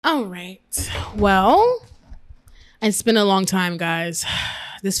All right. Well, it's been a long time, guys.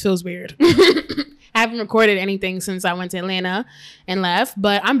 This feels weird. I haven't recorded anything since I went to Atlanta and left,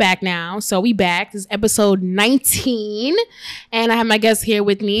 but I'm back now. So we back. This is episode 19, and I have my guest here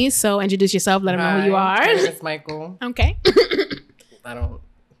with me. So introduce yourself. Let them know who you are. My name is Michael. Okay. I don't.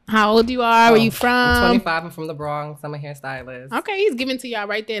 How old you are? Where you from? I'm 25. I'm from the Bronx. I'm a hairstylist. Okay, he's giving to y'all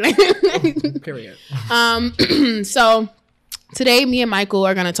right there. Period. So today, me and Michael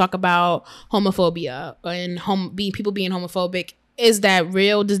are gonna talk about homophobia and people being homophobic. Is that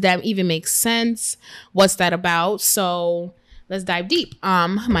real? Does that even make sense? What's that about? So let's dive deep.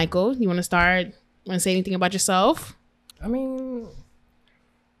 Michael, you want to start? Want to say anything about yourself? I mean,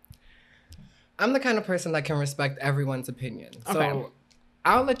 I'm the kind of person that can respect everyone's opinion. So Okay.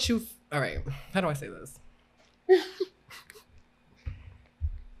 I'll let you. All right. How do I say this?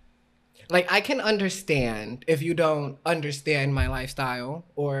 Like, I can understand if you don't understand my lifestyle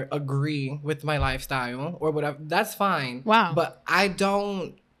or agree with my lifestyle or whatever. That's fine. Wow. But I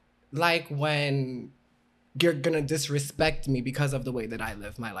don't like when you're going to disrespect me because of the way that I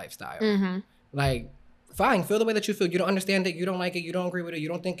live my lifestyle. Mm-hmm. Like, fine, feel the way that you feel. You don't understand it. You don't like it. You don't agree with it. You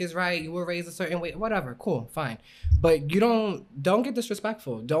don't think it's right. You were raised a certain way. Whatever. Cool. Fine. But you don't get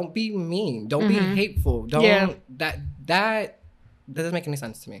disrespectful. Don't be mean. Don't be hateful. Don't. Yeah. That doesn't make any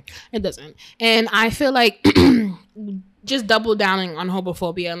sense to me. It doesn't. And I feel like just double downing on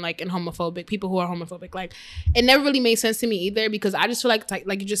homophobia and homophobic people who are homophobic, like it never really made sense to me either, because I just feel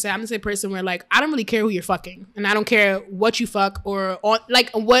like you just said, I'm the same person where like I don't really care who you're fucking, and I don't care what you fuck or I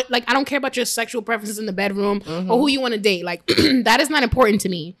don't care about your sexual preferences in the bedroom or who you want to date. Like that is not important to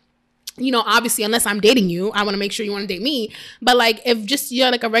me. You know, obviously, unless I'm dating you, I want to make sure you want to date me. But like, if just you're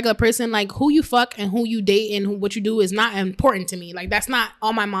like a regular person, like who you fuck and who you date and what you do is not important to me. Like that's not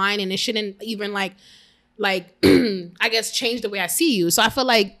on my mind, and it shouldn't even like I guess change the way I see you. So I feel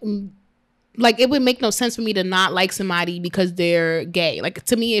like it would make no sense for me to not like somebody because they're gay. Like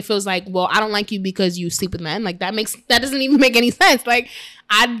to me, it feels like, well, I don't like you because you sleep with men. Like that doesn't even make any sense. Like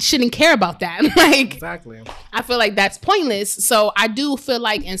I shouldn't care about that. Like Exactly. I feel like that's pointless. So I do feel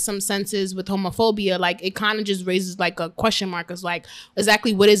like in some senses with homophobia, like it kind of just raises like a question mark as like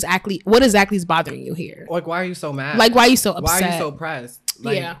what exactly is bothering you here? Like, why are you so mad? Like why are you so upset? Why are you so pressed?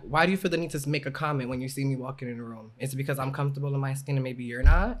 Like, Yeah. Why do you feel the need to make a comment when you see me walking in the room? Is it because I'm comfortable in my skin and maybe you're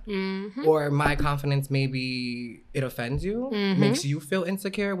not? Mm-hmm. Or my confidence, maybe it offends you, makes you feel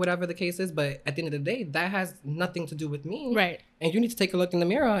insecure, whatever the case is. But at the end of the day, that has nothing to do with me. Right. And you need to take a look in the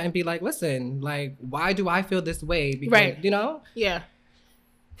mirror and be like, listen, like, why do I feel this way? Because, Right. you know? Yeah.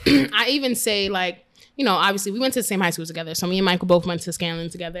 I even say like, you know, obviously we went to the same high school together. So me and Michael both went to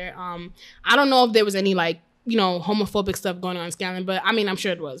Scanlon together. I don't know if there was any like, you know, homophobic stuff going on in Scanlon, but I mean, I'm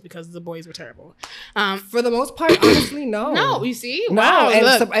sure it was because the boys were terrible. For the most part, honestly, no. No, you see? No. Wow.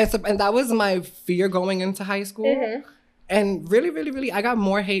 And that was my fear going into high school. And really, really, really, I got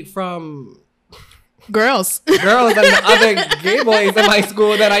more hate from girls and the other gay boys in my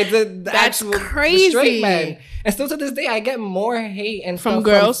school than I did the That's actual crazy. the straight men. And still to this day, I get more hate and From stuff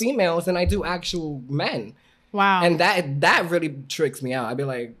girls? from females than I do actual men. Wow. And that really tricks me out. I'd be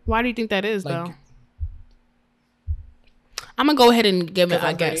like, why do you think that is like, though? I'm gonna go ahead and give it a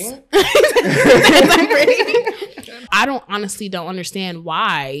I'm guess. pretty? I honestly don't understand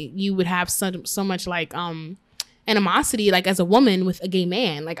why you would have so much like animosity like as a woman with a gay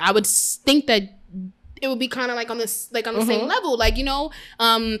man. Like I would think that it would be kind of like on this like on the same level. Like, you know,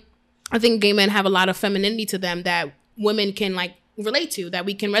 I think gay men have a lot of femininity to them that women can like relate to, that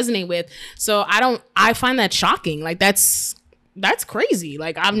we can resonate with. So I find that shocking. Like that's crazy.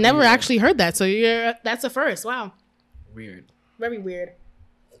 Like I've never actually heard that. So that's a first. Wow. weird. Very weird.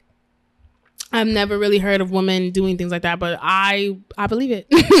 I've never really heard of women doing things like that, but I believe it.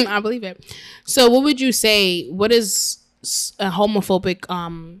 I believe it. So what would you say, what is a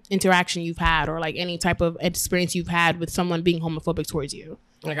homophobic interaction you've had, or like any type of experience you've had with someone being homophobic towards you?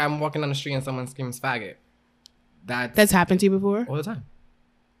 Like I'm walking down the street and someone screams faggot. That's happened to you before? All the time.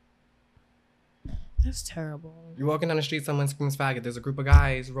 That's terrible. You're walking down the street, someone screams faggot. There's a group of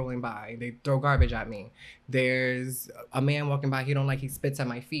guys rolling by. They throw garbage at me. There's a man walking by. He spits at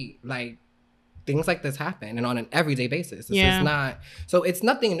my feet. Like, things like this happen, and on an everyday basis. It's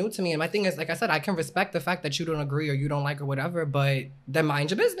nothing new to me. And my thing is, like I said, I can respect the fact that you don't agree or you don't like or whatever, but then mind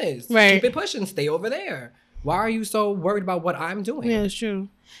your business. Right. Keep it pushing. Stay over there. Why are you so worried about what I'm doing? Yeah, it's true.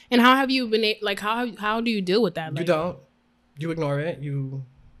 And how have you been, like, how do you deal with that? Like, You don't. You ignore it.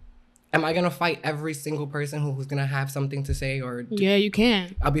 Am I gonna fight every single person who's gonna have something to say or? Yeah, you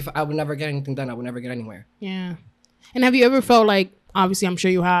can. I would never get anything done. I would never get anywhere. Yeah. And have you ever felt like, obviously I'm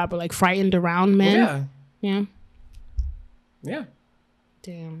sure you have, but like frightened around men? Yeah. Yeah. Yeah.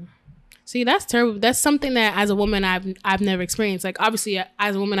 Damn. See, that's terrible. That's something that as a woman I've never experienced. Like, obviously,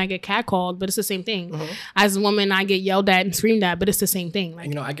 as a woman I get catcalled, but it's the same thing. Mm-hmm. As a woman I get yelled at and screamed at, but it's the same thing.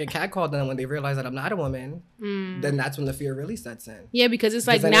 Like, I get catcalled, and when they realize that I'm not a woman, then that's when the fear really sets in. Yeah, because it's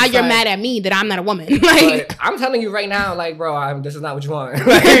like, now you're mad at me that I'm not a woman. Like, I'm telling you right now, like, bro, this is not what you want.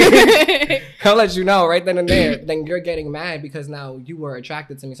 Like, I'll let you know right then and there. Then you're getting mad because now you were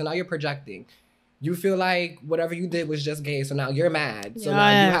attracted to me. So now you're projecting. You feel like whatever you did was just gay, so now you're mad. So now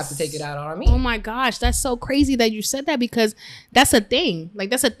you have to take it out on me. Oh my gosh, that's so crazy that you said that, because that's a thing.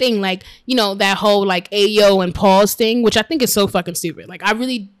 Like, that's a thing. Like, that whole like ayo and pause thing, which I think is so fucking stupid. Like, I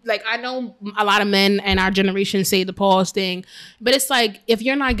really, like, I know a lot of men in our generation say the pause thing, but it's like, if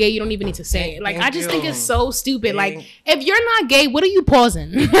you're not gay, you don't even need to say it. Like, I just think it's so stupid. Like, if you're not gay, what are you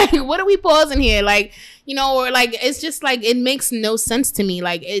pausing? Like, what are we pausing here? Like, or like, it's just like, it makes no sense to me.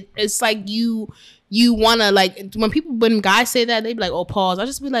 Like, it's like you want to, like, when guys say that, they be like, oh, pause. I'll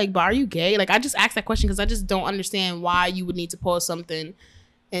just be like, but are you gay? Like, I just ask that question because I just don't understand why you would need to pause something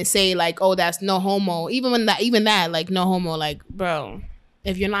and say like, oh, that's no homo. Even that, like, no homo. Like, bro,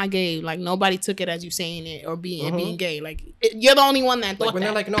 if you're not gay, like, nobody took it as you saying it or being gay. Like, you're the only one that thought when that.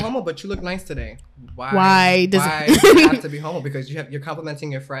 They're like, no homo, but you look nice today. Why does it have to be homo? Because you're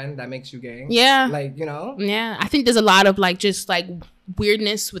complimenting your friend that makes you gay. Yeah. Like, Yeah, I think there's a lot of like just like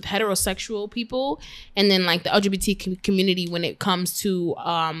weirdness with heterosexual people, and then like the LGBT community when it comes to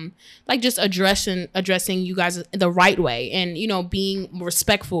like just addressing you guys the right way, and being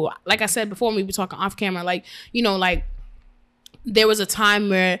respectful. Like I said before when we were talking off camera, like like there was a time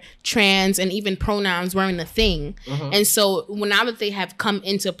where trans and even pronouns weren't a thing. Mm-hmm. And so now that they have come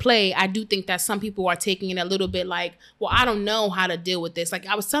into play, I do think that some people are taking it a little bit like, well, I don't know how to deal with this. Like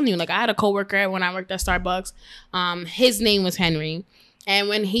I was telling you, like I had a coworker when I worked at Starbucks. His name was Henry. And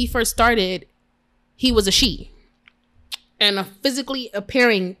when he first started, he was a she. And a physically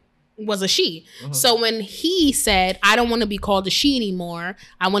appearing was a she. Mm-hmm. So when he said, I don't want to be called a she anymore,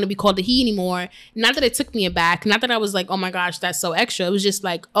 I want to be called a he anymore, not that it took me aback, not that I was like, oh my gosh, that's so extra. It was just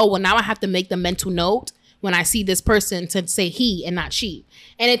like, oh, well, now I have to make the mental note when I see this person to say he and not she.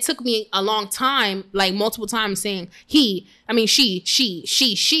 And it took me a long time, like multiple times saying she, for me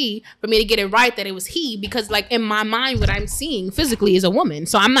to get it right that it was he, because like in my mind, what I'm seeing physically is a woman.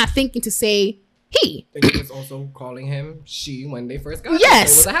 So I'm not thinking to say he. They was also calling him she when they first got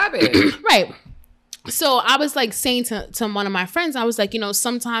yes. It was a habit. Right. So I was like saying to one of my friends, I was like,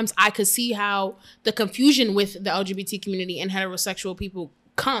 sometimes I could see how the confusion with the LGBT community and heterosexual people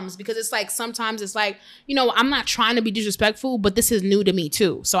comes, because it's like sometimes it's like, I'm not trying to be disrespectful, but this is new to me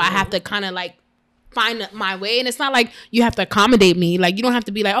too. So I have to kind of like find my way. And it's not like you have to accommodate me. Like you don't have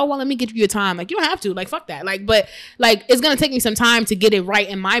to be like, oh well, let me give you your time. Like you don't have to. Like fuck that. Like, but like it's gonna take me some time to get it right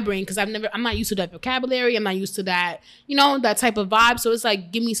in my brain, because I'm not used to that vocabulary. I'm not used to that, that type of vibe. So it's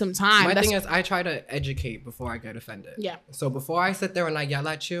like, give me some time. My thing is, I try to educate before I get offended. Yeah. So before I sit there and I yell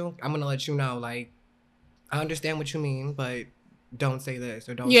at you, I'm gonna let you know, like, I understand what you mean, but don't say this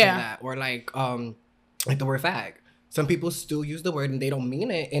or don't say that, or like the word fag. Some people still use the word and they don't mean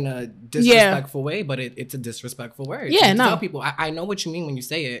it in a disrespectful way, but it's a disrespectful word. Yeah, no. Tell people, I know what you mean when you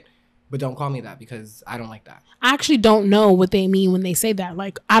say it, but don't call me that because I don't like that. I actually don't know what they mean when they say that.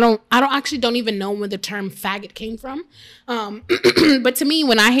 Like, I don't even know where the term faggot came from. But to me,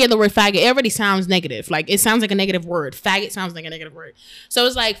 when I hear the word faggot, it already sounds negative. Like, it sounds like a negative word. Faggot sounds like a negative word. So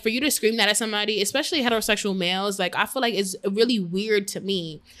it's like, for you to scream that at somebody, especially heterosexual males, like, I feel like it's really weird to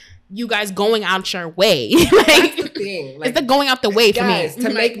me. You guys going out your way. Like, that's the thing. Like, it's the going out the way for me.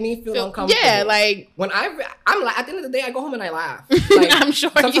 To make me feel uncomfortable. Yeah, like when I'm like, at the end of the day, I go home and I laugh. Like, I'm sure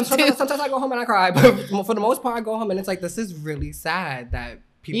sometimes I go home and I cry, but for the most part, I go home and it's like, this is really sad that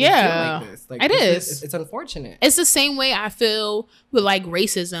people feel like this. Like, it is. It's unfortunate. It's the same way I feel with like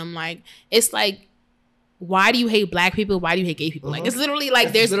racism. Like, it's like, why do you hate black people? Why do you hate gay people? Like, it's literally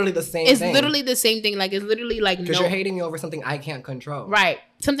like it's literally the same thing. It's literally the same thing. Like, it's literally like, because you're hating me over something I can't control. Right.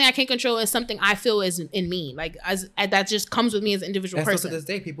 Something I can't control is something I feel is in me. Like, that just comes with me as an individual person. So to this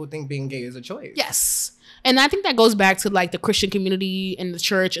day, people think being gay is a choice. Yes. And I think that goes back to like the Christian community and the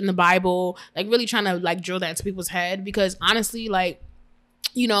church and the Bible, like really trying to like drill that into people's head. Because honestly, like,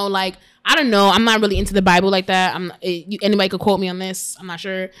 like, I don't know. I'm not really into the Bible like that. Anybody could quote me on this. I'm not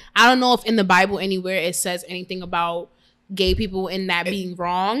sure. I don't know if in the Bible anywhere it says anything about gay people and that being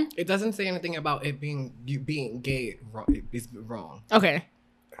wrong. It doesn't say anything about it being gay wrong. Is wrong. Okay.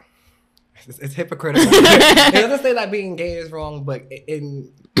 It's hypocritical. It doesn't say that being gay is wrong, but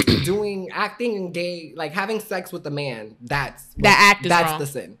in acting gay, like having sex with a man, that's wrong. The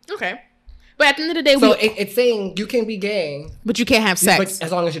sin. Okay. But at the end of the day, so it's saying you can be gay, but you can't have sex, but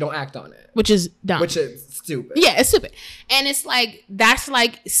as long as you don't act on it, which is dumb, which is stupid. Yeah, it's stupid, and it's like that's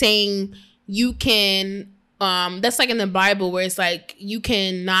like saying you can. That's like in the Bible where it's like you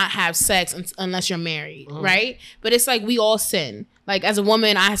cannot have sex unless you're married, right? But it's like we all sin. Like as a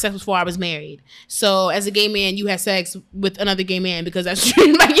woman, I had sex before I was married. So as a gay man, you had sex with another gay man because that's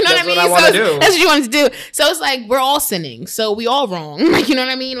true. Like you know what I mean? What I want to do. That's what you want to do. So it's like we're all sinning. So we all wrong. Like you know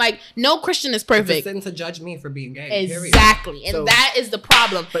what I mean? Like no Christian is perfect. It's a sin to judge me for being gay. Exactly, and that is the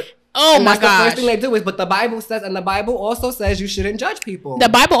problem. Oh my gosh. The first thing they do is, but the Bible says, and the Bible also says you shouldn't judge people. The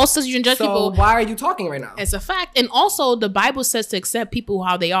Bible also says you shouldn't judge people. So why are you talking right now? It's a fact. And also the Bible says to accept people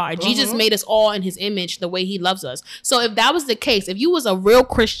how they are. Jesus made us all in his image the way he loves us. So if that was the case, if you was a real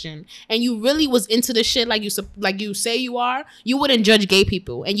Christian and you really was into the shit like you say you are, you wouldn't judge gay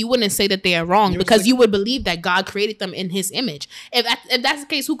people and you wouldn't say that they are wrong because you would believe that God created them in his image. If that's the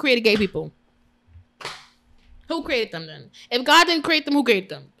case, who created gay people? Who created them then? If God didn't create them, who created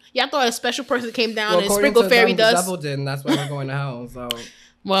them? Y'all thought a special person came down and sprinkled fairy dust? The devil did, and that's why we're going to hell. So,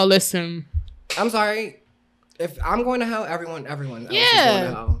 well, listen. I'm sorry. If I'm going to hell, everyone else is going to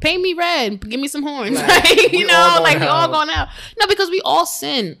hell. Paint me red. Give me some horns. Like, you know, like we all going to hell. No, because we all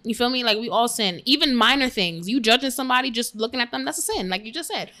sin. You feel me? Like we all sin. Even minor things. You judging somebody, just looking at them, that's a sin. Like you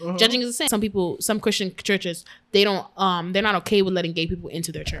just said. Judging is a sin. Some Christian churches, they're not okay with letting gay people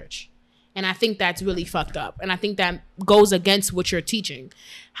into their church. And I think that's really fucked up. And I think that goes against what you're teaching.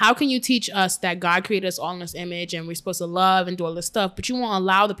 How can you teach us that God created us all in his image and we're supposed to love and do all this stuff, but you won't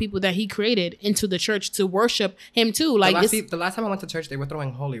allow the people that he created into the church to worship him too? Like the last time I went to church, they were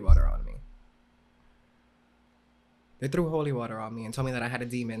throwing holy water on me. They threw holy water on me and told me that I had a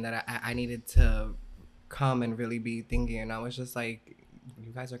demon, that I needed to come and really be thinking. And I was just like,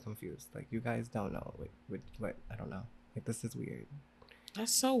 you guys are confused. Like, you guys don't know what I don't know. Like, this is weird.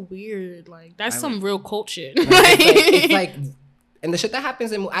 That's so weird. Like, that's some real cult shit. It's like, and the shit that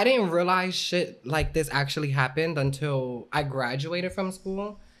happens, I didn't realize shit like this actually happened until I graduated from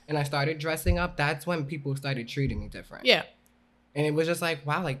school and I started dressing up. That's when people started treating me different. Yeah. And it was just like,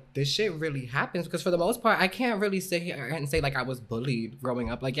 wow, like this shit really happens. Because for the most part, I can't really sit here and say like I was bullied growing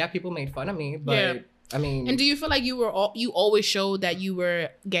up. Like, yeah, people made fun of me, but yeah. I mean, and do you feel like you always showed that you were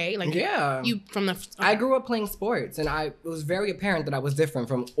gay? Like, yeah, okay. I grew up playing sports, and it was very apparent that I was different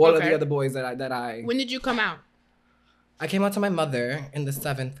from all of the other boys that I. When did you come out? I came out to my mother in the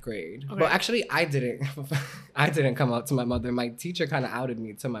 7th grade. Okay. But actually, I didn't. I didn't come out to my mother. My teacher kind of outed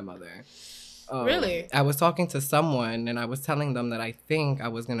me to my mother. Really? I was talking to someone, and I was telling them that I think I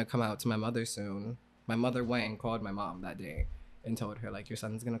was gonna come out to my mother soon. My mother went and called my mom that day. And told her, like, your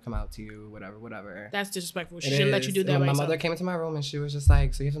son's gonna come out to you, whatever. That's disrespectful. She shouldn't let you do that. And my mother came into my room and she was just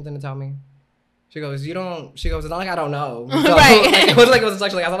like, so you have something to tell me? She goes, it's not like I don't know. So, right. Like, it wasn't like it was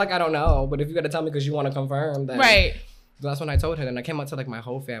sexually. I was like, I don't know. But if you got to tell me because you want to confirm, then. Right. So that's when I told her. And I came out to, like, my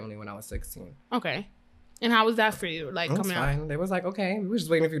whole family when I was 16. Okay. And how was that for you? Like, coming out? Fine. They was like, okay, we were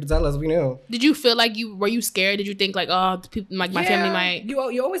just waiting for you to tell us. We knew. Did you feel like were you scared? Did you think like, oh, people, like my family might?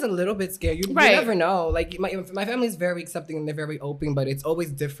 You're always a little bit scared. You never know. Like my family's very accepting and they're very open, but it's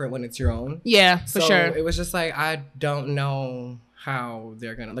always different when it's your own. Yeah, for sure. It was just like, I don't know how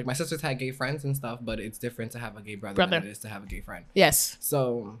they're gonna, like, my sisters had gay friends and stuff, but it's different to have a gay brother than it is to have a gay friend. Yes.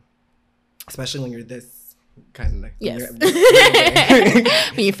 So, especially when you're this kind of like, yes,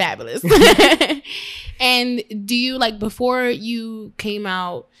 when you're fabulous. And do you, like, before you came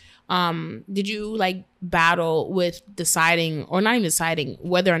out, did you like battle with deciding, or not even deciding,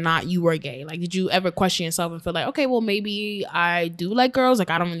 whether or not you were gay? Like, did you ever question yourself and feel like, okay, well, maybe I do like girls, like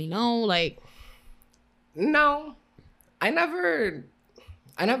I don't really know? Like, no, I never,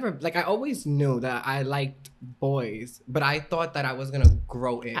 like, I always knew that I liked boys, but I thought that I was gonna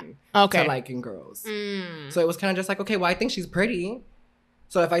grow in to liking girls. So it was kind of just like, okay, well, I think she's pretty,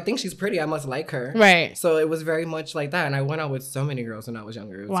 so if I think she's pretty, I must like her. Right. So it was very much like that. And I went out with so many girls when I was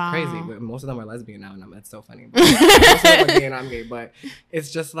younger. It was crazy. But most of them are lesbian now, and that's so funny. But most of them are gay and I'm gay. But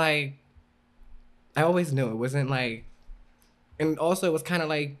it's just like, I always knew. It wasn't like, and also it was kind of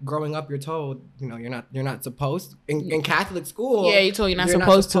like growing up, you're told, you're not supposed, in Catholic school. Yeah, you're told you're not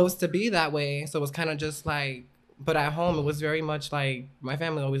supposed to be that way. So it was kind of just like, but at home, it was very much like, my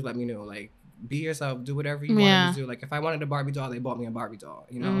family always let me know, like, be yourself, do whatever you want to do. Like, if I wanted a Barbie doll, they bought me a Barbie doll,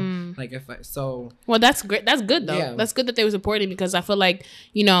 Like, well, that's great. That's good though. Yeah. That's good that they were supporting, because I feel like,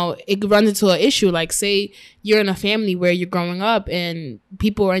 it runs into an issue. Like, say you're in a family where you're growing up and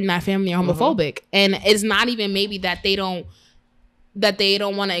people in that family are homophobic, and it's not even maybe that they don't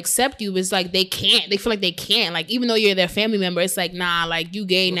want to accept you. It's like they feel like they can't, like, even though you're their family member, it's like, nah, like, you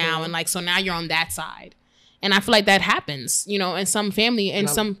gay now, and like, so now you're on that side. And I feel like that happens, you know, in some family and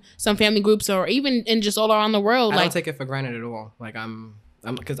some family groups, or even in just all around the world. I like, don't take it for granted at all. Like I'm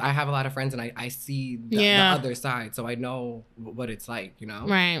because I have a lot of friends and I see the other side, so I know what it's like, you know.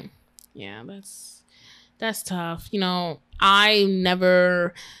 Right. Yeah, that's tough. You know, I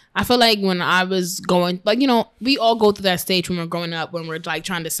feel like when I was going, like, you know, we all go through that stage when we're growing up, when we're like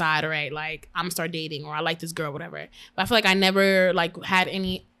trying to decide, all right, like I'm gonna start dating, or I like this girl, whatever. But I feel like I never like had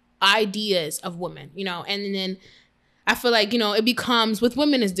any ideas of women, you know. And then I feel like, you know, it becomes, with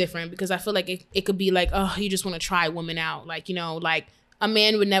women is different, because I feel like it could be like, oh, you just want to try women out, like, you know, like a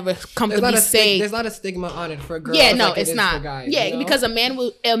man would never comfortably say there's not a stigma on it for girls. Yeah, no, like it's not. Guys, yeah, you know? Because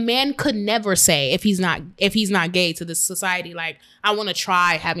a man could never say, if he's not gay to this society, like, I want to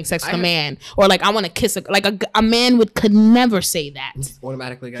try having sex with a man, or like I want to kiss a man could never say that. He's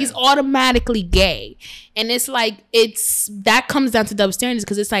automatically gay. He's automatically gay. And it's like, that comes down to double standards,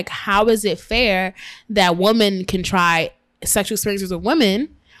 because it's like, how is it fair that women can try sexual experiences with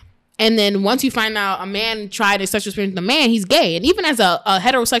women, and then once you find out a man tried a sexual experience with a man, he's gay? And even as a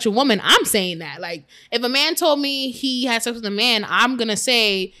heterosexual woman, I'm saying that. Like, if a man told me he had sex with a man, I'm going to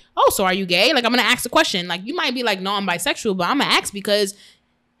say, oh, so are you gay? Like, I'm going to ask the question. Like, you might be like, no, I'm bisexual, but I'm going to ask, because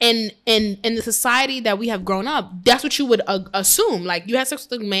in the society that we have grown up, that's what you would assume. Like, you had sex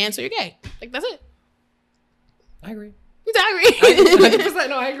with a man, so you're gay. Like, that's it. I agree. I agree. 100%.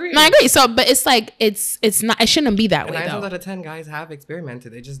 No, I agree. No, I agree. So, but it's like, it's not, it shouldn't be that way, 9 though. times out of 10 guys have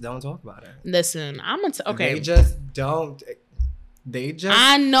experimented. They just don't talk about it. Listen, I'm gonna okay. They just don't.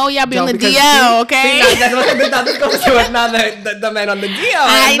 I know y'all be on the DL, okay? Now this goes to another, the men on the DL.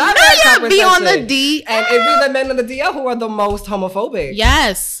 I know y'all be on the D. And it be the men on the DL who are the most homophobic.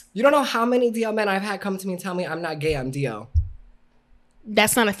 Yes. You don't know how many DL men I've had come to me and tell me I'm not gay, I'm DL.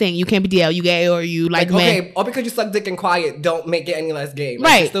 That's not a thing. You can't be DL. You gay, or you like men. Okay, or because you suck dick and quiet, don't make it any less gay. Like,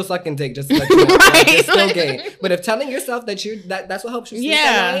 right. You're still sucking dick, just to let you know. Right. Like, you're still gay. But if telling yourself that that's what helps you sleep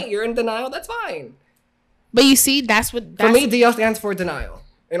at night, you're in denial, that's fine. But you see, that's for me, DL stands for denial.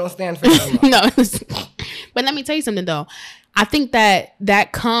 It don't stand for no. But let me tell you something, though. I think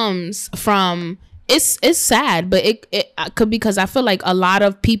that comes from, it's sad, but it could, because I feel like a lot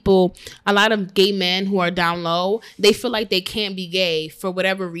of gay men who are down low, they feel like they can't be gay for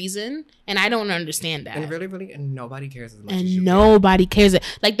whatever reason, and I don't understand that. And really, and nobody cares as much. And nobody cares.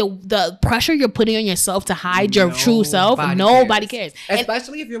 Like the pressure you're putting on yourself to hide your true self, nobody cares.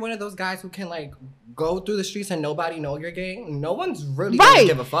 Especially if you're one of those guys who can like go through the streets and nobody know you're gay. No one's really gonna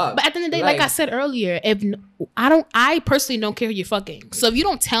give a fuck. But at the end of the day, like I said earlier, I personally don't care who you're fucking. So if you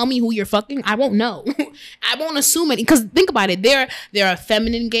don't tell me who you're fucking, I won't know. I won't assume it. Because think about it, there are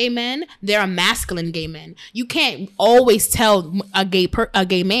feminine gay men, there are masculine gay men. You can't always tell a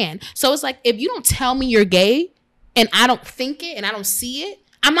gay man. So it's like, if you don't tell me you're gay and I don't think it and I don't see it,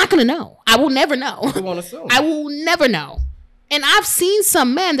 I'm not gonna know. I will never know. You won't assume. I will never know. And I've seen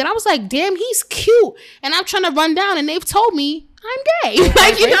some men that I was like, damn, he's cute. And I'm trying to run down and they've told me I'm gay.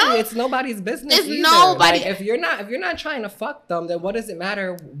 Like, you know? It's nobody's business. It's either. Nobody. Like, if you're not trying to fuck them, then what does it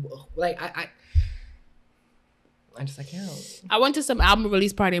matter? Like, I can't. I went to some album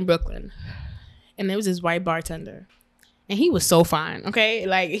release party in Brooklyn. And there was this white bartender. And he was so fine, okay?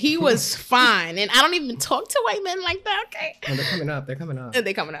 Like, he was fine. And I don't even talk to white men like that, okay? And they're coming up.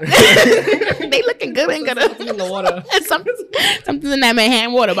 They looking good and good. Something in the water. something in that man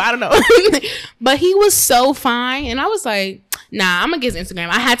hand water, but I don't know. But he was so fine. And I was like, nah, I'm going to get his Instagram.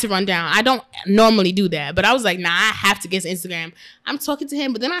 I had to run down. I don't normally do that. But I was like, nah, I have to get his Instagram. I'm talking to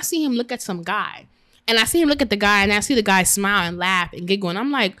him, but then I see him look at some guy. And I see him look at the guy, and I see the guy smile and laugh and giggle. And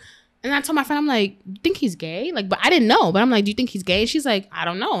I'm like... And I told my friend, I'm like, you think he's gay? Like, but I didn't know. But I'm like, do you think he's gay? And she's like, I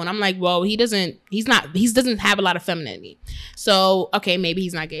don't know. And I'm like, well, he doesn't have a lot of femininity. So, okay, maybe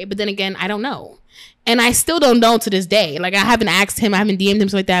he's not gay. But then again, I don't know. And I still don't know to this day. Like, I haven't asked him, I haven't DM'd him,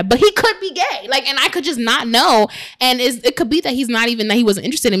 something like that. But he could be gay. Like, and I could just not know. And it could be that he wasn't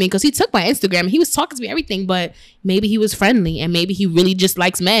interested in me, because he took my Instagram. He was talking to me, everything. But maybe he was friendly, and maybe he really just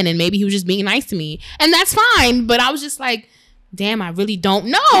likes men, and maybe he was just being nice to me. And that's fine. But I was just like, damn, I really don't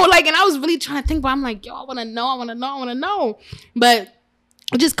know. Like, and I was really trying to think, but I'm like, yo, I want to know. But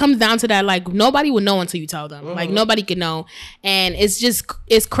it just comes down to that, like, nobody will know until you tell them. Mm-hmm. Like, nobody can know. And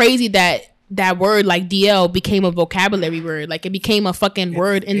it's crazy that word, like, DL, became a vocabulary word. Like, it became a fucking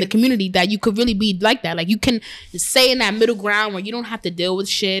word in the community that you could really be like that. Like, you can say in that middle ground where you don't have to deal with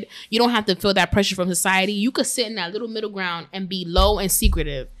shit. You don't have to feel that pressure from society. You could sit in that little middle ground and be low and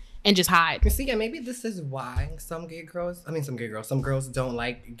secretive. And just hide. You see, yeah, maybe this is why some girls don't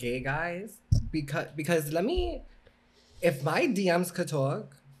like gay guys. Because if my DMs could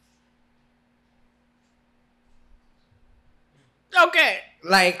talk. Okay.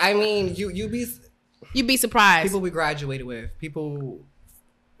 Like, I mean, you be... You'd be surprised. People we graduated with, people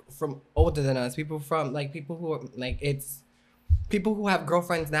from older than us, people from like people who are like it's people who have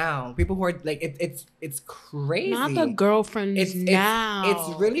girlfriends now, people who are like it's crazy. Not the girlfriends now.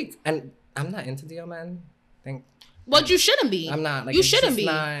 It's really, and I'm not into DL men. But you shouldn't be. I'm not. Like, you shouldn't be.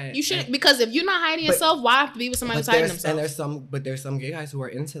 You shouldn't, because if you're not hiding yourself, why have to be with somebody who's hiding themselves? And there's some gay guys who are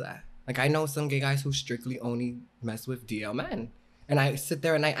into that. Like I know some gay guys who strictly only mess with DL men. And I sit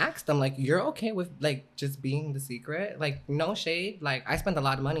there and I ask them, like, you're okay with like just being the secret? Like, no shade. Like, I spend a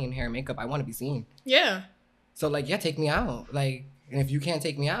lot of money in hair and makeup. I want to be seen. Yeah. So like, yeah, take me out. Like, and if you can't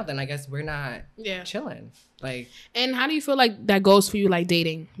take me out, then I guess we're not chilling. Like, and how do you feel like that goes for you, like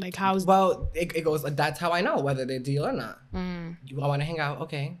dating? Like, how's it goes. That's how I know whether they're deal or not. I want to hang out.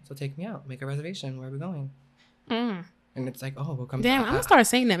 Okay, so take me out. Make a reservation. Where are we going? And it's like, oh, we'll come. Damn, I'm gonna start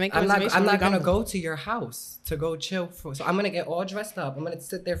saying that. Make a reservation. I'm not gonna go to your house to go chill. So I'm gonna get all dressed up. I'm gonna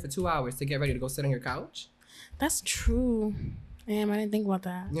sit there for 2 hours to get ready to go sit on your couch. That's true. Damn, I didn't think about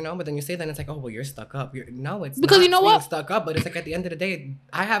that. You know, but then you say that and it's like, oh, well, you're stuck up. No, it's because not you know being what? Stuck up, but it's like at the end of the day,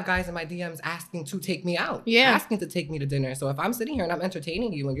 I have guys in my DMs asking to take me out. Yeah. Asking to take me to dinner. So if I'm sitting here and I'm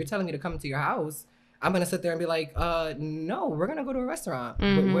entertaining you and you're telling me to come to your house, I'm going to sit there and be like, no, we're going to go to a restaurant.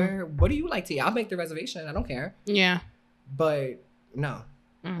 What do you like to eat? I'll make the reservation. I don't care. Yeah. But no.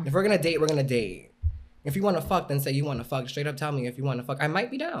 If we're going to date, we're going to date. If you want to fuck, then say you want to fuck. Straight up tell me if you want to fuck. I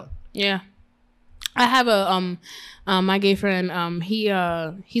might be down. Yeah. I have a my gay friend,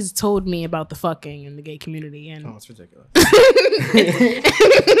 he's told me about the fucking in the gay community, and it's ridiculous.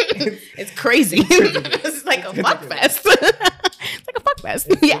 it's crazy. It's like a fuck fest. It's like a fuck fest.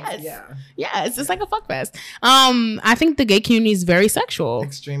 Yes. Yeah. Yes, it's like a fuck fest. I think the gay community is very sexual.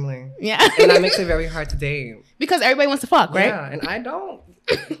 Extremely. Yeah. And that makes it very hard to date. Because everybody wants to fuck, right? Yeah, and I don't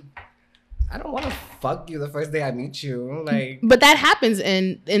want to fuck you the first day I meet you, like. But that happens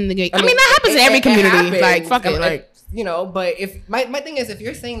in the gay. I mean, that happens in every community. Like, fuck it, like. You know, but if my thing is, if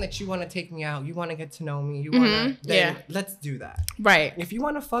you're saying that you want to take me out, you want to get to know me, you want to, then let's do that. Right. If you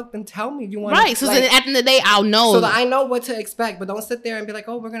want to fuck, then tell me you want. Right. So then at the end of the day, I'll know. So that I know what to expect, but don't sit there and be like,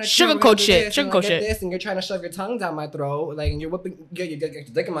 oh, we're gonna sugarcoat shit, sugarcoat shit. This, and you're trying to shove your tongue down my throat, like, and you're whipping, you get your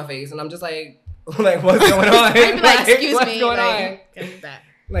dick in my face, and I'm just like what's going on? I'd be like, excuse me, what's going on? Get that.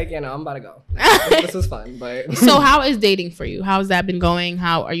 Like, you know, I'm about to go. This was fun, but. So how is dating for you? How's that been going?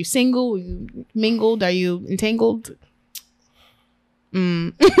 How are you single? Are you mingled? Are you entangled? There's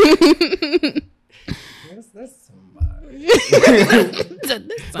somebody.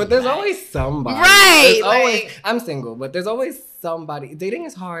 But there's always somebody. Right. I'm single, but there's always somebody. Dating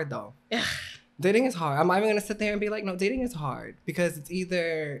is hard though. Dating is hard. I'm not even gonna sit there and be like, no, dating is hard, because it's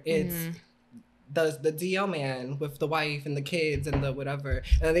either the DL man with the wife and the kids and the whatever,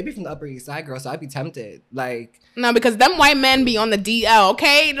 and they be from the Upper East Side, girl. So I'd be tempted, like. No, because them white men be on the DL,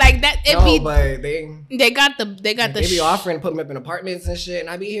 okay? Like that. But they got the. They be offering to put them up in apartments and shit, and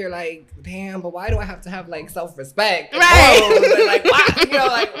I be here like, damn. But why do I have to have like self-respect? Right. Like why? You know,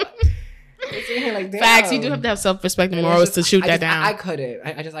 like. Like, damn. Facts. You do have to have self-respect and morals to shoot that down. I couldn't.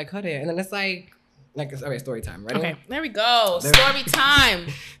 I couldn't. And then it's like all right, story time. Ready? Okay. There we go. Story time.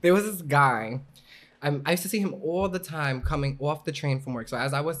 There was this guy. I used to see him all the time coming off the train from work. So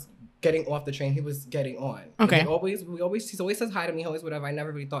as I was getting off the train, he was getting on. Okay. He always says hi to me, always whatever. I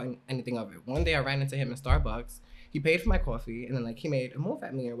never really thought anything of it. One day I ran into him in Starbucks. He paid for my coffee, and then like he made a move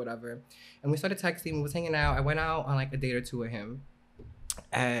at me or whatever. And we started texting. We was hanging out. I went out on like a date or two with him.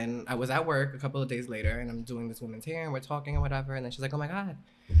 And I was at work a couple of days later, and I'm doing this woman's hair, and we're talking and whatever. And then she's like, oh my God,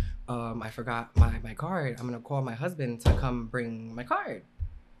 I forgot my card. I'm going to call my husband to come bring my card.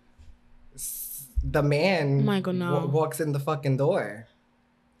 The man walks in the fucking door.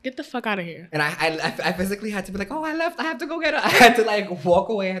 Get the fuck out of here. And I physically had to be like, oh, I left. I have to go get her. I had to like walk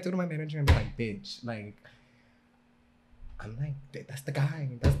away. I had to go to my manager and be like, bitch, like, I'm like, that's the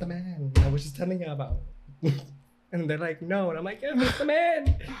guy. That's the man I was just telling you about. And they're like, no. And I'm like, yeah, that's the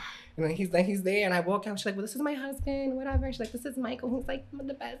man. And then he's there. And I walk out. She's like, well, this is my husband, whatever. She's like, this is Michael, who's like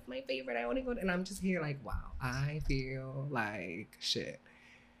the best, my favorite. I only go. And I'm just here like, wow, I feel like shit.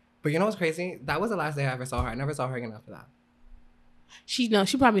 But you know what's crazy? That was the last day I ever saw her. I never saw her again after that. She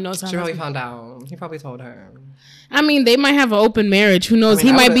probably knows. She probably found out. He probably told her. I mean, they might have an open marriage. Who knows?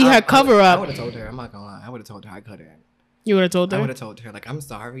 He might be her cover up. I would have told her. I'm not gonna lie. I would have told her I couldn't. You would have told her? I would have told her, like, I'm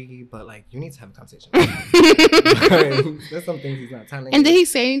sorry, but like, you need to have a conversation. There's some things he's not telling. And did he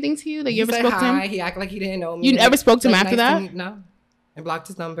say anything to you that you ever spoke to him? He acted like he didn't know me. You ever spoke to him after that? No. I blocked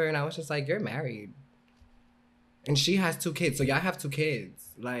his number, and I was just like, you're married. And she has 2 kids, so y'all have 2 kids.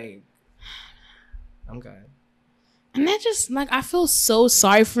 Like, I'm good. And that just, like, I feel so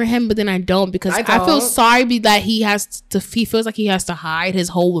sorry for him, but then I don't, because I don't. feel sorry that he feels like he has to hide his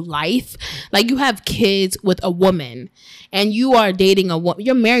whole life. Like, you have kids with a woman, and you are dating a woman.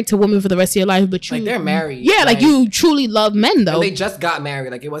 You're married to a woman for the rest of your life, but you... Like, they're married. Yeah, like you truly love men, though. And they just got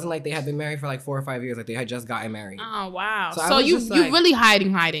married. Like, it wasn't like they had been married for, like, 4 or 5 years. Like, they had just gotten married. Oh, wow. So you really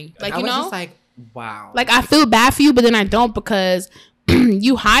hiding. Like, I you was know? just like, wow. Like, I feel bad for you, but then I don't, because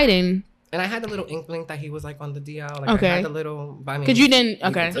you hiding... And I had the little inkling that he was like on the DL. Like, okay. I had the little. I mean, because you didn't.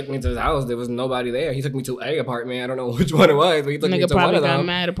 Okay. He took me to his house. There was nobody there. He took me to a apartment. I don't know which one it was, but he took me to one of them. Got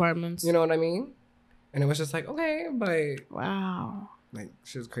mad apartments. You know what I mean? And it was just like, okay, but wow, like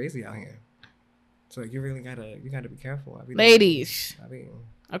she was crazy out here. So like, you gotta be careful. Ladies.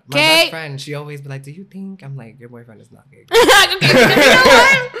 Okay. My best friend, she always be like, "Do you think?" I'm like, "Your boyfriend is not gay." Okay, you know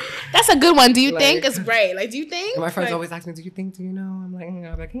what? That's a good one. Do you think? It's great. Like, do you think? My friends always ask me, "Do you think? Do you know?" I'm like,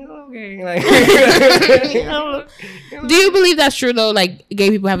 okay. Like, do you believe that's true though? Like, gay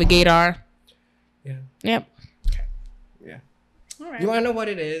people have a gaydar? Yeah. Yep. Okay. Yeah. All right. You want to know what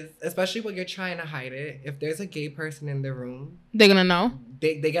it is, especially when you're trying to hide it. If there's a gay person in the room, they're gonna know.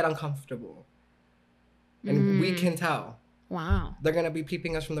 They get uncomfortable, and we can tell. Wow. They're gonna be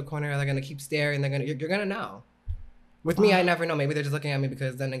peeping us from the corner. They're gonna keep staring. You're gonna know. With me, I never know. Maybe they're just looking at me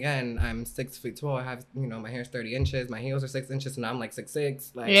because then again, I'm 6 feet tall. I have, my hair's 30 inches. My heels are 6 inches, and I'm like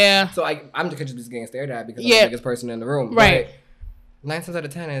 6'6". Like, yeah. So I'm just getting stared at because I'm the biggest person in the room. Right. But 9 times out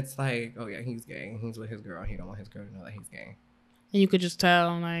of 10, it's like, oh yeah, he's gay. He's with his girl. He don't want his girl to know that he's gay. And you could just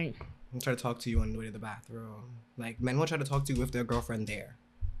tell, like. He'll try to talk to you on the way to the bathroom. Like, men will try to talk to you with their girlfriend there.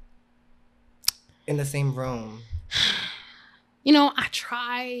 In the same room. I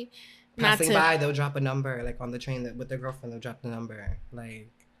try passing by, they'll drop a number, like on the train with their girlfriend, they'll drop the number,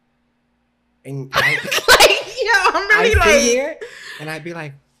 like, and I'm really like here, and I'd be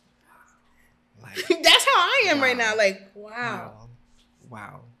like that's how I am right now, like wow.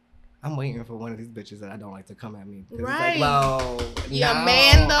 I'm waiting for one of these bitches that I don't like to come at me. Right. It's like, well, you're a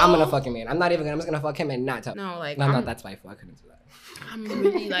man though. I'm gonna fucking man. I'm just gonna fuck him and not tell. No, like I'm not that spiteful. I couldn't do that. I'm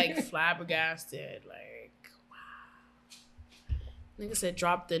really like flabbergasted, like. Nigga said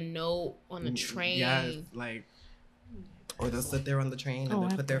drop the note on the train. Yeah, like, or they'll sit there on the train and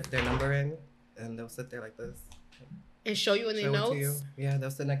they'll put their number in and they'll sit there like this. And show you in their notes? You. Yeah, they'll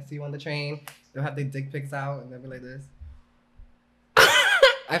sit next to you on the train. They'll have their dick pics out and they'll be like this.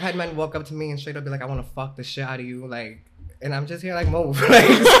 I've had men walk up to me and straight up be like, I want to fuck the shit out of you. Like, and I'm just here like, move. Like,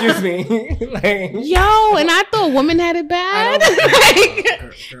 excuse me. Like, yo, and I thought women had it bad.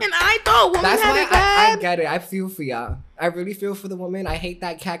 And I thought women had it bad. I get it. I feel for y'all. I really feel for the woman. I hate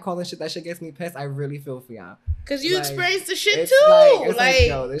that catcalling shit. That shit gets me pissed. I really feel for y'all. Because you experienced the shit it's too. Like,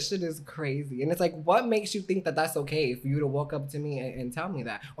 yo, this shit is crazy. And it's like, what makes you think that that's okay for you to walk up to me and tell me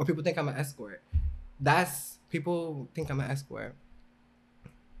that? Or people think I'm an escort. People think I'm an escort.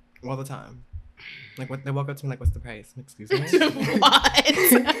 All the time. Like, what they walk up to me like, what's the price? Excuse me? What?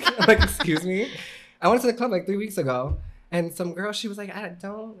 I'm like, excuse me? I went to the club like 3 weeks ago. And some girl, she was like,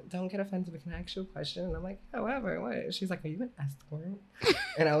 don't get offended, but can I ask you a question? And I'm like, however, what? She's like, are you an escort?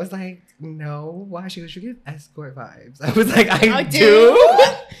 And I was like, no. Why? She goes, you give escort vibes. I was like, I do?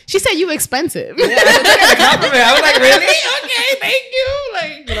 She said you expensive. Yeah, that's a compliment. I was like, really? Okay, thank you.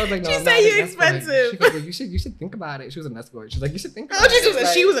 Like, but I was like, no, she said you expensive. She goes, well, you should think about it. She was an escort. She's like, you should think about it.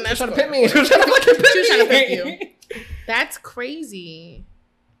 Like, she was an escort. She was trying to pit me. She was trying to fucking pit me. She was trying to pit you. That's crazy.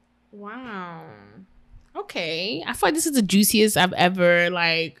 Wow. Okay, I feel like this is the juiciest I've ever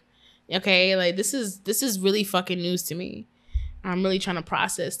this is really fucking news to me. I'm really trying to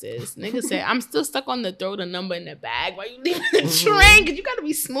process this. Nigga said I'm still stuck on the throw the number in the bag while you leaving the train, because you gotta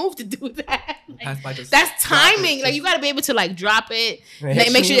be smooth to do that. Like, that's timing. Like, you gotta be able to like drop it,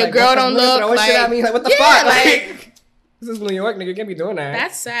 make sure your girl don't look. Like, shit at me. Like, what the fuck? Like, this is New York, nigga. You can't be doing that.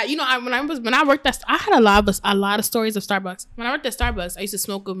 That's sad. When I worked at, I had a lot of stories of Starbucks. When I worked at Starbucks, I used to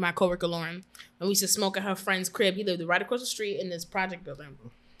smoke with my coworker Lauren. And we used to smoke at her friend's crib. He lived right across the street in this project building.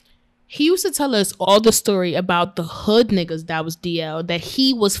 He used to tell us all the story about the hood niggas that was DL, that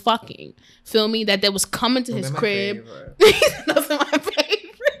he was fucking. Feel me? That they was coming to his crib. Those are my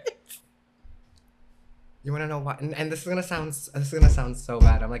favorites. You want to know why? And this is gonna sound so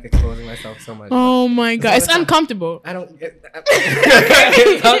bad. I'm like exposing myself so much. Oh my god, it's uncomfortable. I don't.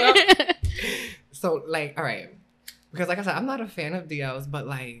 So like, all right, because like I said, I'm not a fan of DLs, but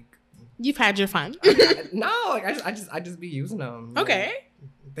like, you've had your fun. I just be using them. Okay. Like,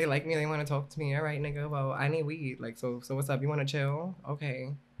 they like me. They want to talk to me. All right, nigga. Well, I need weed. Like, so what's up? You want to chill?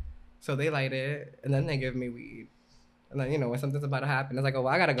 Okay. So they light it, and then they give me weed. And then, when something's about to happen, it's like, oh,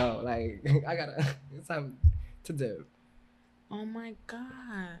 well, I gotta go. Like, it's time to do. Oh my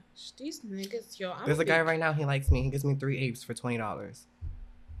gosh, these niggas, yo. There's a guy right now. He likes me. He gives me 3 apes for $20.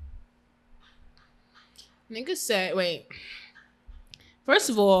 Niggas said, wait. First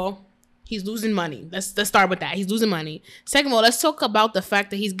of all, he's losing money. Let's start with that. He's losing money. Second of all, let's talk about the fact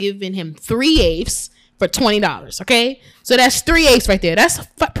that he's giving him 3 apes for $20. Okay, so that's 3 apes right there. That's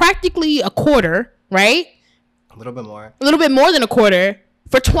practically a quarter, right? A little bit more. A little bit more than a quarter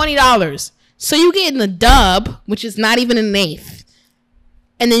for $20. So you get in the dub, which is not even an eighth,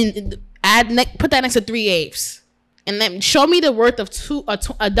 and then put that next to 3 apes, and then show me the worth of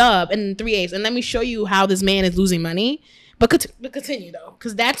a dub and 3 apes, and let me show you how this man is losing money. But continue though,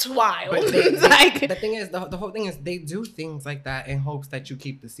 because that's wild. Like, the thing is, the whole thing is, they do things like that in hopes that you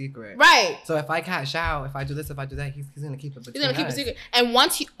keep the secret. Right. So if I cash out, if I do this, if I do that, he's gonna keep it. He's gonna keep it secret. And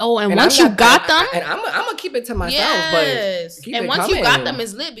once you once you got them, I'm gonna keep it to myself. Yes. But keep and it once coming. you got them,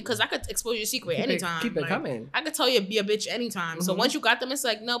 it's lit because I could expose your secret anytime. Keep it coming. I could tell you be a bitch anytime. Mm-hmm. So once you got them, it's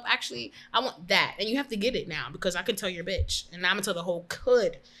like, nope, actually, I want that, and you have to get it now because I can tell you're a bitch, and now I'm gonna tell the whole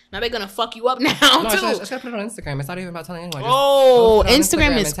hood. Now they're gonna fuck you up now too. I just gotta put it on Instagram. It's not even about telling anyone.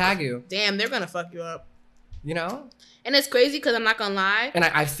 Instagram is and tag you. Damn, they're gonna fuck you up. You know? And it's crazy because I'm not gonna lie. And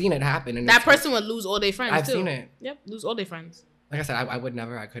I've seen it happen. And that person would lose all their friends. I've too. seen it. Yep, lose all their friends. Like I said, I would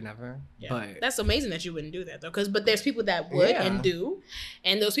never. I could never. Yeah. But that's amazing that you wouldn't do that though. But there's people that would and do,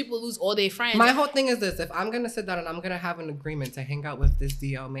 and those people lose all their friends. My whole thing is this: if I'm gonna sit down and I'm gonna have an agreement to hang out with this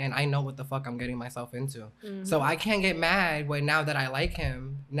DL man, I know what the fuck I'm getting myself into. Mm-hmm. So I can't get mad when now that I like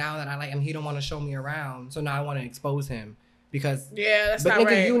him, he don't want to show me around. So now I want to expose him. Because that's not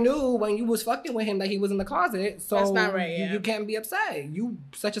right. You knew when you was fucking with him that he was in the closet, so that's not right. You can't be upset. You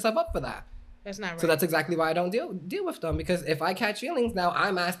set yourself up for that. That's not right. So that's exactly why I don't deal with them, because if I catch feelings now,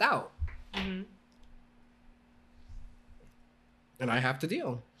 I'm asked out, and I have to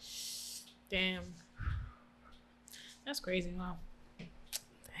deal. Damn, that's crazy. Wow.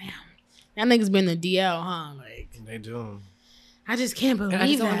 Damn, that niggas been the DL, huh? Like they do. I just can't believe that. I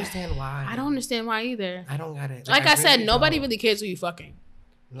just don't understand why. I don't understand why either. I don't get it. Like I said, nobody really cares who you fucking.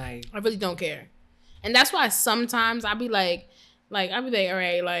 Like I really don't care, and that's why sometimes I be like, all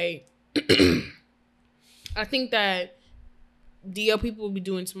right, like I think that DL people will be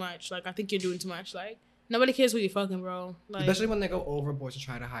doing too much. Like I think you're doing too much. Like nobody cares who you fucking, bro. Like, especially when they go overboard to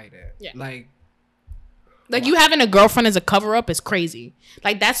try to hide it. Yeah. Like you having a girlfriend as a cover up is crazy.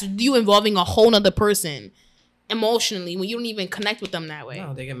 Like that's you involving a whole nother person emotionally when you don't even connect with them that way.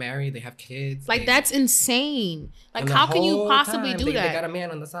 No, they get married, they have kids. Like that's insane. Like how can you possibly do that? They got a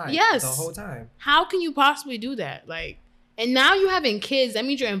man on the side. Yes. The whole time. How can you possibly do that? Like, and now you having kids, that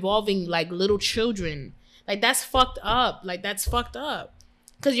means you're involving like little children. Like that's fucked up. Like that's fucked up.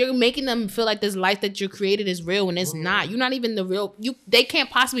 Because you're making them feel like this life that you created is real when it's not. You're not even the real you. They can't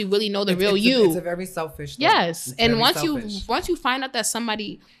possibly really know the real you. It's a very selfish thing. Yes. And once you find out that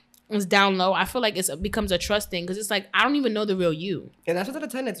somebody is down low, I feel like it becomes a trust thing because it's like I don't even know the real you. And that's out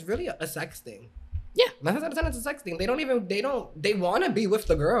of 10. It's really a sex thing. Yeah. 9 out of 10 it's a sex thing. They want to be with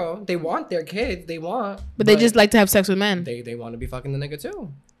the girl. They want their kids. But they just like to have sex with men. They want to be fucking the nigga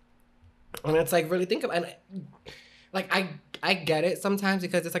too. And it's like really think of and like I get it sometimes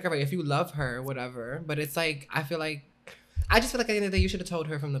because it's like all right if you love her whatever, but it's like I just feel like at the end of the day you should have told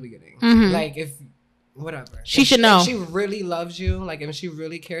her from the beginning. Mm-hmm. Like if whatever. She should know. If she really loves you, like if she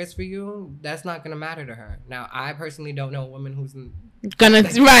really cares for you, that's not gonna matter to her. Now, I personally don't know a woman who's gonna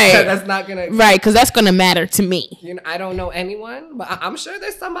that's not gonna because that's gonna matter to me. You know, I don't know anyone, but I'm sure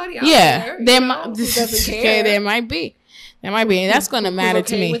there's somebody out there might who doesn't care. There might be. And that's gonna matter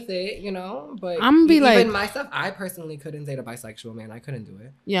to me. With it, you know, but I'm gonna be like myself. I personally couldn't date a bisexual man. I couldn't do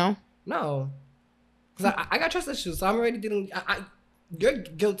it. Yeah. No, because I got trust issues, so I'm already dealing. You're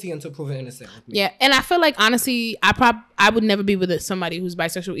guilty until proven innocent with me. Yeah, and I feel like honestly, I would never be with somebody who's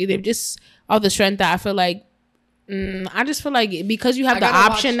bisexual either. Just all the strength that I feel like. I just feel like because you have the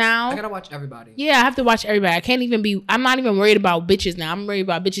option now. I gotta watch everybody. Yeah, I have to watch everybody. I can't even be. I'm not even worried about bitches now. I'm worried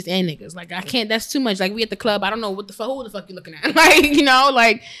about bitches and niggas. Like I can't. That's too much. Like we at the club. I don't know who the fuck you looking at. Like you know,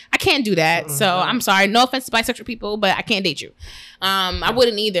 like I can't do that. Mm-hmm. So I'm sorry. No offense to bisexual people, but I can't date you. I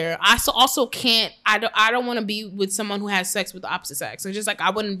wouldn't either. I also can't. I don't want to be with someone who has sex with the opposite sex. It's just like I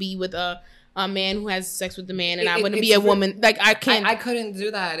wouldn't be with a man who has sex with the man, and I wouldn't be a woman. Like I can't. I couldn't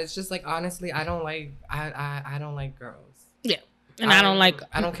do that. It's just like honestly, I don't like. I don't like girls. Yeah, and I don't like.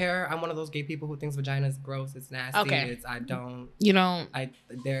 I don't care. I'm one of those gay people who thinks vagina is gross. It's nasty. Okay. I don't. You don't. I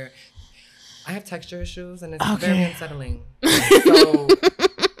have texture issues, and it's very unsettling. So.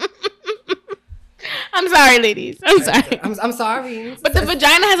 I'm sorry, ladies. I'm sorry. I'm sorry. But the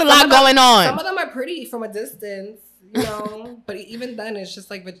vagina has a lot going on. Some of them are pretty from a distance. you know. But even then, it's just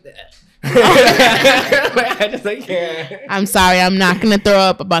like, I just like can't. I'm sorry, I'm not gonna throw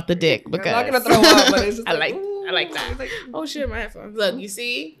up about the dick because I'm not gonna throw up, but it's just I like that. Like, oh shit, my headphones. Look, you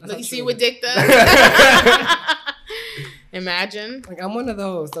see? That's Look, you not see true. what dick does? Imagine. Like, I'm one of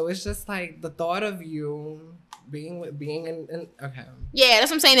those, so it's just like the thought of you being in okay. Yeah,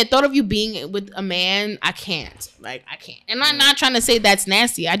 that's what I'm saying. The thought of you being with a man, I can't. Like, I can't. And I'm not trying to say that's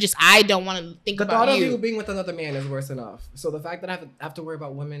nasty. I don't want to think The about thought you. of you being with another man is worse enough. So the fact that I have to worry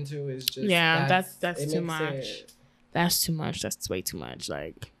about women too is just that's too much. That's too much. That's way too much.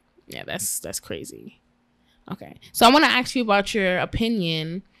 Like, yeah, that's crazy. Okay, so I want to ask you about your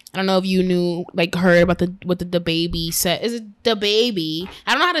opinion. I don't know if you heard about what the baby said. Is it the baby?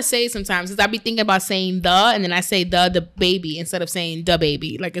 I don't know how to say it sometimes because I be thinking about saying the, and then I say the baby instead of saying the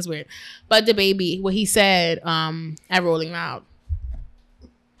baby. Like, it's weird. But the baby, what he said at Rolling Loud.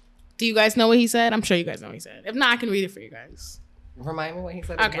 Do you guys know what he said? I'm sure you guys know what he said. If not, I can read it for you guys. Remind me what he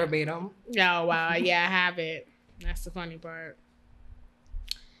said verbatim. Oh, wow. Yeah, I have it. That's the funny part.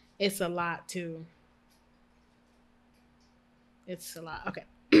 It's a lot, too. It's a lot. Okay.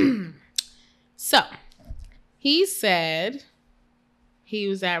 So, he said he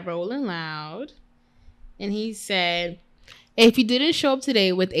was at Rolling Loud, and he said, if you didn't show up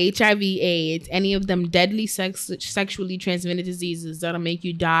today with HIV, AIDS, any of them deadly sexually transmitted diseases that'll make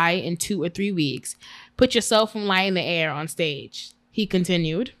you die in 2 or 3 weeks, put your cell phone light in the air on stage. He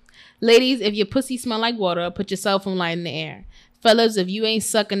continued, ladies, if your pussy smell like water, put your cell phone light in the air. Fellas, if you ain't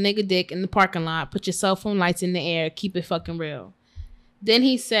suck a nigga dick in the parking lot, put your cell phone lights in the air. Keep it fucking real. Then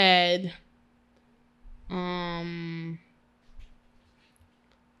he said, my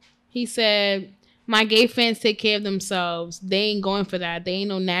gay fans take care of themselves. They ain't going for that. They ain't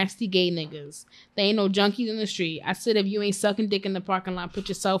no nasty gay niggas. They ain't no junkies in the street. I said, if you ain't sucking dick in the parking lot, put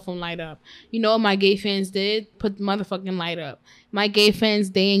your cell phone light up. You know what my gay fans did? Put the motherfucking light up. My gay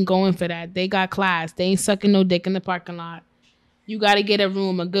fans, they ain't going for that. They got class. They ain't sucking no dick in the parking lot. You got to get a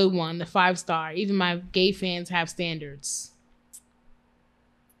room, a good one, the 5-star. Even my gay fans have standards.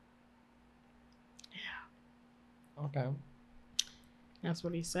 Okay. That's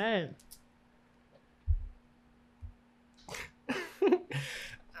what he said.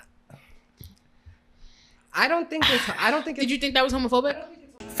 I don't think Did you think that was homophobic?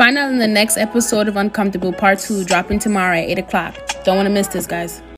 Find out in the next episode of Uncomfortable Part 2, dropping tomorrow at 8 o'clock. Don't want to miss this, guys.